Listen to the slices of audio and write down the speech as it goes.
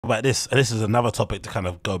about this, and this is another topic to kind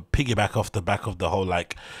of go piggyback off the back of the whole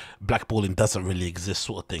like blackballing doesn't really exist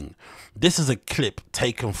sort of thing. This is a clip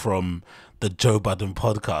taken from the Joe Budden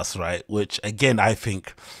podcast, right? Which again, I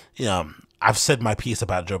think, you know, I've said my piece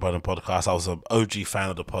about Joe Budden podcast. I was an OG fan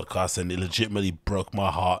of the podcast, and it legitimately broke my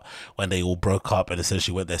heart when they all broke up and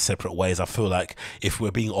essentially went their separate ways. I feel like, if we're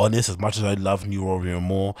being honest, as much as I love New Orleans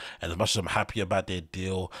more, and as much as I'm happy about their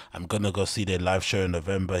deal, I'm gonna go see their live show in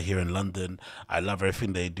November here in London. I love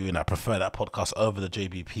everything they do, and I prefer that podcast over the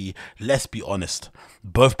JBP. Let's be honest,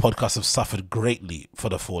 both podcasts have suffered greatly for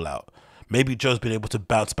the fallout. Maybe Joe's been able to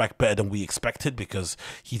bounce back better than we expected because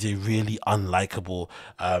he's a really unlikable,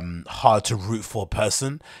 hard to root for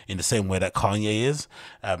person in the same way that Kanye is.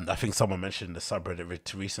 I think someone mentioned in the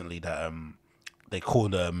subreddit recently that they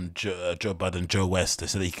called Joe Budden Joe West. They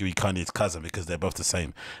said he could be Kanye's cousin because they're both the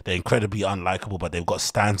same. They're incredibly unlikable, but they've got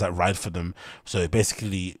stands that ride for them. So it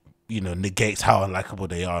basically, negates how unlikable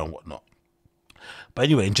they are and whatnot. But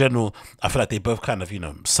anyway, in general, I feel like they both kind of,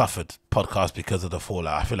 suffered podcasts because of the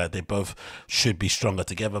fallout. I feel like they both should be stronger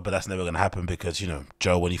together, but that's never going to happen because,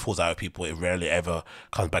 Joe, when he falls out with people, it rarely ever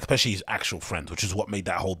comes back, especially his actual friends, which is what made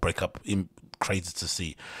that whole breakup crazy to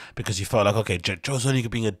see, because you felt like, okay, Joe's only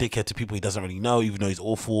being a dickhead to people he doesn't really know, even though he's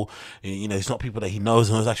awful. He's not people that he knows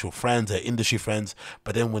and his actual friends, they're industry friends.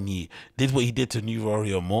 But then when he did what he did to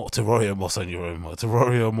Rory Moore,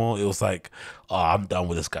 it was like, oh, I'm done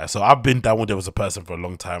with this guy. So I've been done with him as a person for a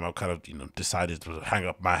long time. I've kind of, decided to hang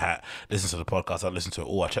up my hat, listen to the podcast. I listen to it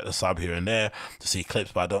all. I check the sub here and there to see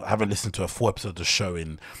clips, but I haven't listened to a full episode of the show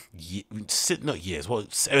in not years. Well,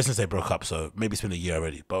 ever since they broke up. So maybe it's been a year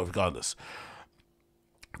already. But regardless,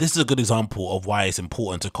 this is a good example of why it's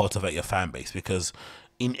important to cultivate your fan base, because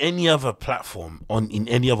in any other platform, in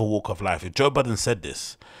any other walk of life, if Joe Budden said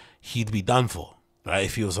this, he'd be done for, right?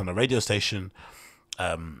 If he was on a radio station,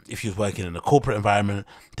 if he was working in a corporate environment,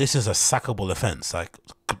 this is a sackable offense, like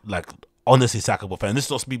honestly sackable offense. This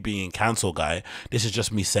is not me being a cancel guy. This is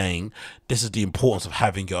just me saying this is the importance of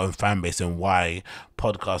having your own fan base and why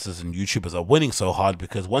podcasters and YouTubers are winning so hard,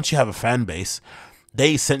 because once you have a fan base,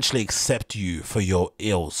 they essentially accept you for your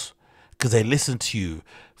ills because they listen to you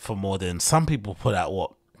for more than, some people put out,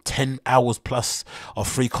 what, 10 hours plus of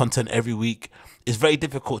free content every week. It's very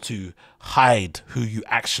difficult to hide who you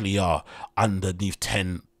actually are underneath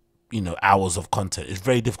 10 hours of content. It's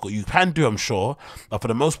very difficult. You can do, I'm sure, but for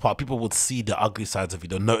the most part, people would see the ugly sides of you.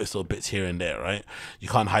 They'll notice little bits here and there, right? You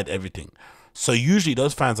can't hide everything. So usually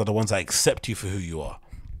those fans are the ones that accept you for who you are.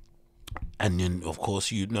 And then, of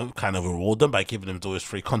course, kind of reward them by giving them always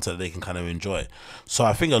free content that they can kind of enjoy. So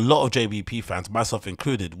I think a lot of JBP fans, myself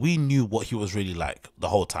included, we knew what he was really like the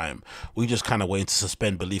whole time. We just kind of waited to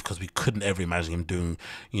suspend belief because we couldn't ever imagine him doing,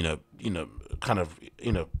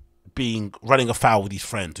 being running afoul with his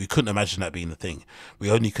friends. We couldn't imagine that being the thing. We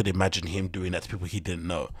only could imagine him doing that to people he didn't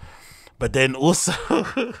know. But then also,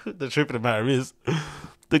 the truth of the matter is,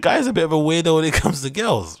 the guy's a bit of a weirdo when it comes to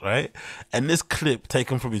girls, right? And this clip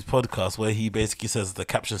taken from his podcast, where he basically says, the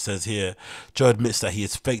caption says here, Joe admits that he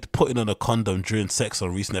has faked putting on a condom during sex on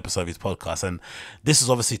a recent episode of his podcast. And this is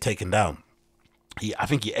obviously taken down. I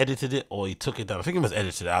think he edited it, or he took it down. I think he was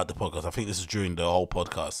edited out the podcast. I think this is during the whole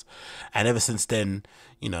podcast. And ever since then,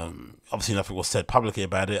 obviously nothing was said publicly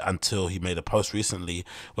about it until he made a post recently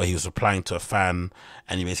where he was replying to a fan,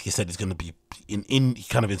 and he basically said he's going to be he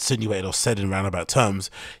kind of insinuated or said in roundabout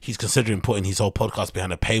terms he's considering putting his whole podcast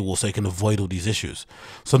behind a paywall so he can avoid all these issues.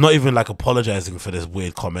 So not even like apologizing for this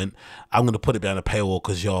weird comment. I'm going to put it behind a paywall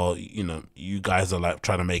because you guys are like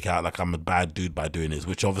trying to make out like I'm a bad dude by doing this,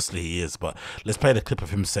 which obviously he is. But let's play the clip of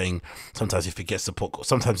him saying sometimes he forgets to put,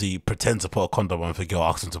 sometimes he pretends to put a condom on if a girl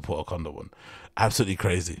asks him to put a condom on. Absolutely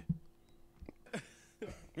crazy.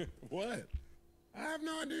 What? I have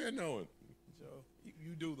no idea knowing. Joe,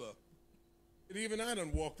 you do the... And even I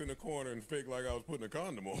done walked in the corner and faked like I was putting a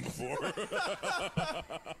condom on before.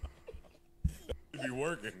 It'd be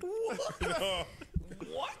working. What?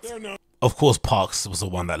 What? No. Of course, Parks was the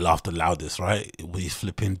one that laughed the loudest, right? When he's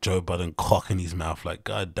flipping Joe Budden cock in his mouth. Like,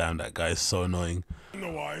 God damn, that guy is so annoying.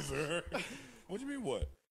 No wiser. What do you mean, what?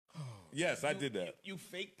 Yes, I did that. You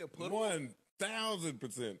faked the put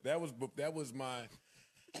 1,000%. That was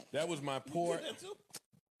my poor. You did that too?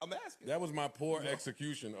 I'm asking. That was my poor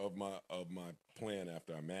execution of my plan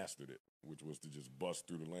after I mastered it, which was to just bust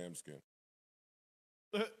through the lambskin.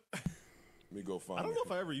 Let me go find. I don't know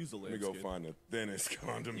if I ever used a lambskin. Let me go find the thinnest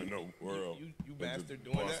condom in the world. You bastard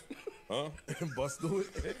doing that? Huh? Bust through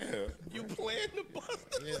it? Yeah. You plan to bust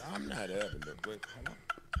through it? Yeah, I'm not having it, but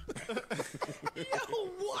Yo,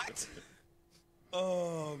 what?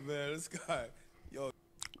 Oh man, this guy. Yo.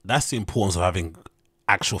 That's the importance of having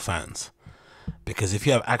actual fans. because if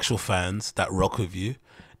you have actual fans that rock with you,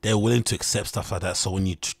 they're willing to accept stuff like that. So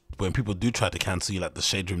when people do try to cancel you, like the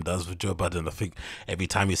Shade Room does with Joe Budden, I think every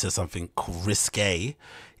time he says something risque,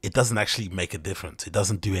 it doesn't actually make a difference. It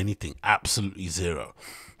doesn't do anything. Absolutely zero.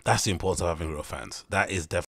 That's the importance of having real fans. That is definitely